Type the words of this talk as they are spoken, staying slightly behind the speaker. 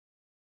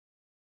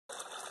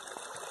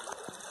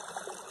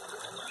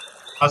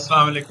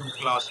Assalamu alaikum,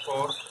 class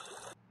 4,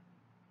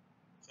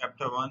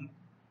 chapter 1,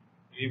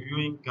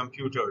 reviewing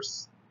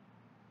computers.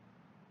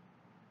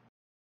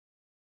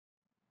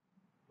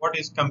 What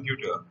is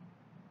computer?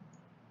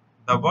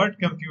 The word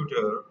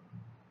computer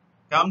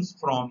comes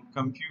from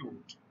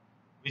compute,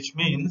 which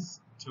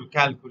means to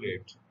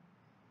calculate.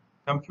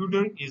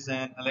 Computer is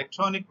an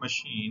electronic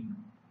machine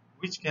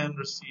which can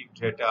receive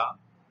data.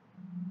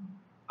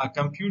 A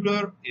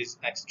computer is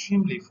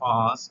extremely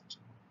fast.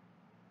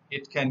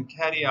 It can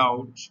carry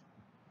out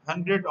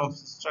hundreds of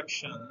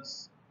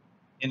instructions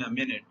in a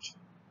minute.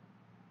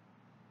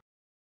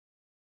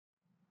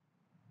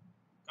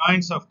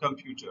 Kinds of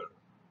computer: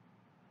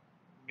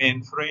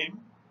 mainframe,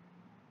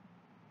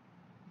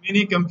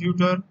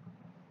 minicomputer,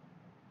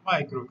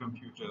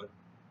 microcomputer.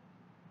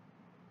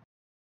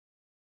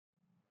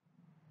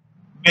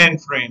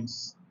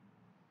 Mainframes.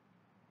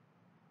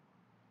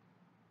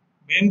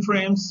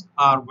 Mainframes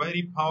are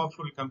very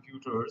powerful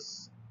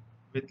computers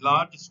with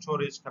large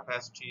storage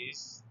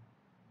capacities,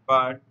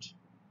 but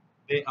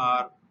they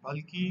are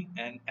bulky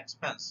and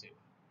expensive.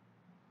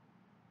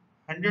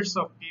 Hundreds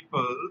of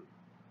people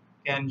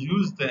can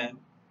use them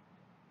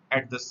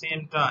at the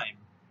same time.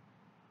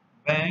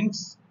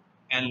 Banks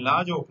and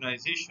large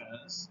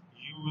organizations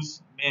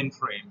use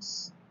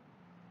mainframes.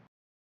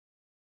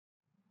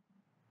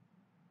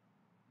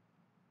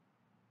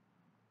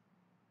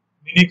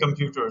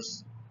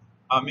 Minicomputers.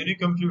 A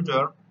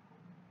minicomputer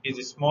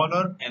is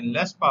smaller and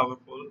less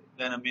powerful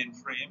than a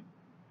mainframe.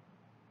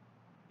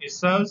 It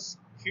serves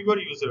fewer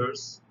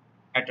users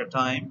at a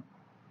time.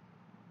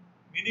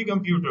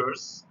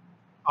 Minicomputers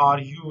are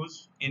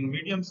used in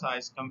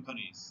medium-sized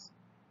companies.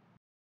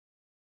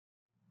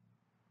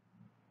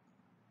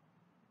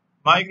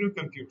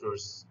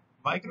 Microcomputers.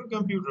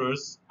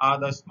 Microcomputers are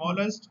the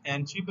smallest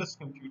and cheapest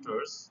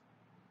computers.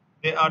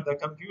 They are the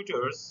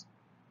computers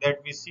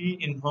that we see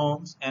in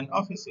homes and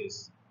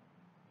offices.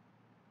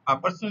 A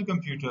personal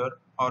computer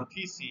or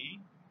PC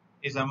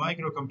is a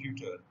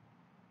microcomputer.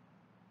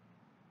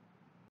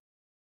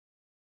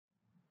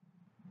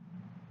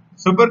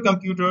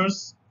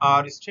 Supercomputers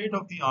are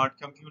state-of-the-art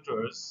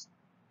computers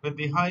with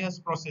the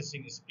highest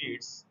processing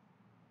speeds.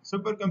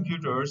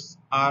 Supercomputers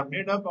are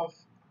made up of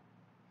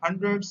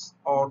hundreds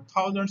or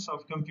thousands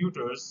of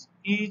computers,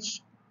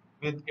 each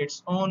with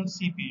its own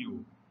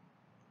CPU.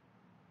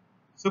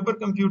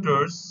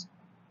 Supercomputers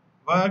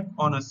work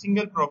on a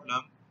single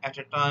problem at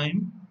a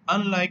time,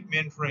 unlike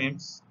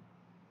mainframes,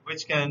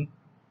 which can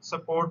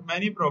support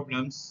many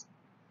problems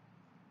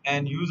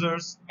and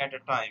users at a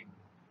time.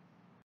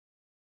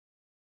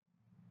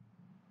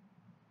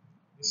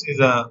 This is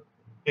a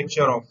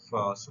picture of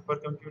a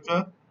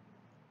supercomputer.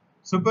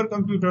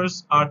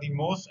 Supercomputers are the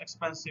most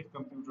expensive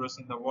computers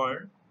in the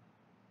world.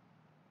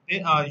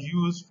 They are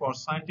used for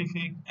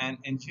scientific and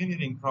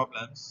engineering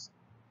problems.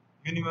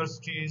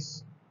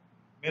 Universities,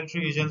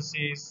 military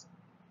agencies,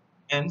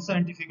 and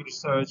scientific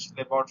research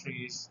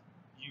laboratories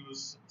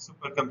use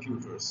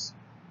supercomputers.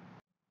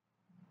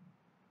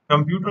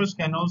 Computers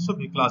can also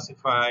be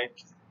classified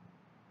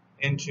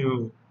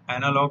into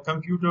analog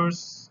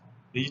computers,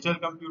 digital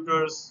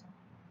computers,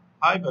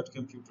 hybrid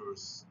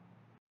computers.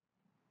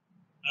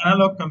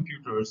 Analog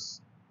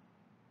computers.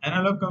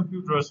 Analog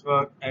computers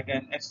work at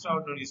an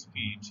extraordinary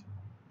speed.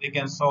 They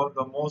can solve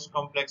the most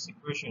complex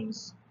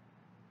equations.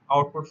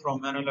 Output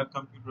from analog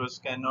computers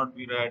cannot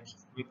be read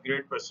with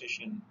great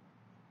precision.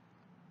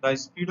 The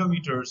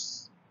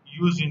speedometers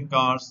used in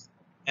cars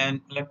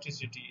and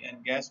electricity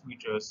and gas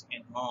meters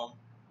in home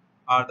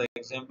are the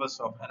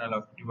examples of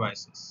analog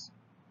devices.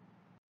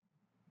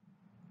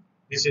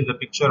 This is a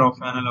picture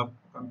of analog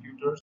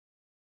computers.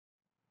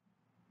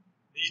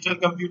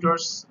 Digital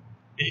computers.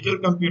 Digital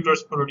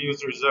computers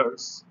produce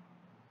results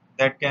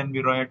that can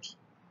be read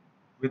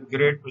with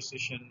great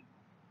precision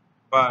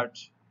but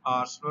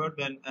are slower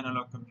than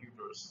analog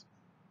computers.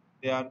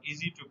 They are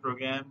easy to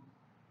program.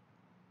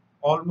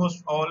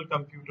 Almost all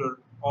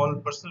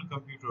personal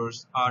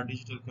computers are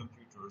digital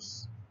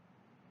computers.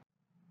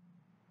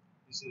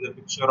 This is a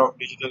picture of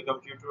digital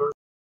computers.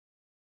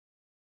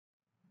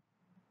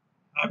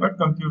 Hybrid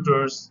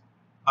computers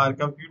are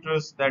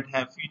computers that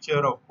have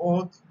feature of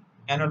both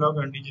analog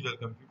and digital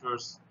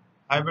computers.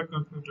 Hybrid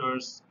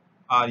computers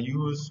are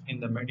used in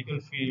the medical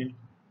field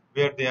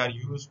where they are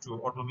used to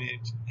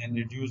automate and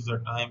reduce the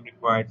time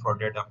required for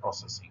data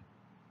processing.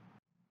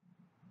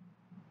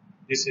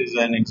 This is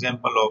an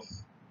example of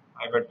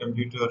hybrid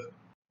computer.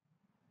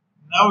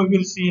 Now we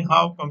will see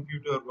how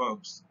computer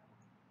works.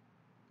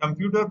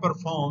 Computer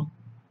perform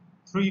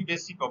three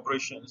basic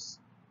operations: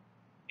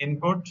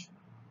 input,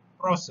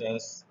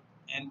 process,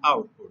 and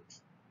output.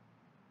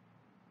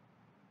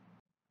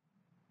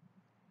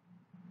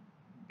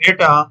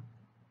 Data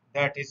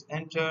that is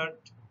entered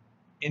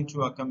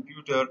into a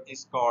computer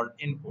is called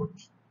input.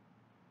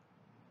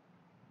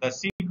 The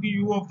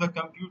CPU of the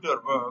computer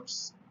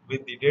works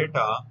with the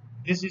data.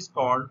 This is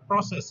called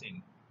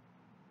processing.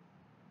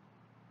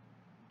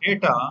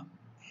 Data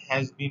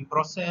has been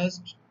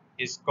processed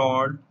is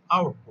called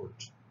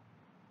output.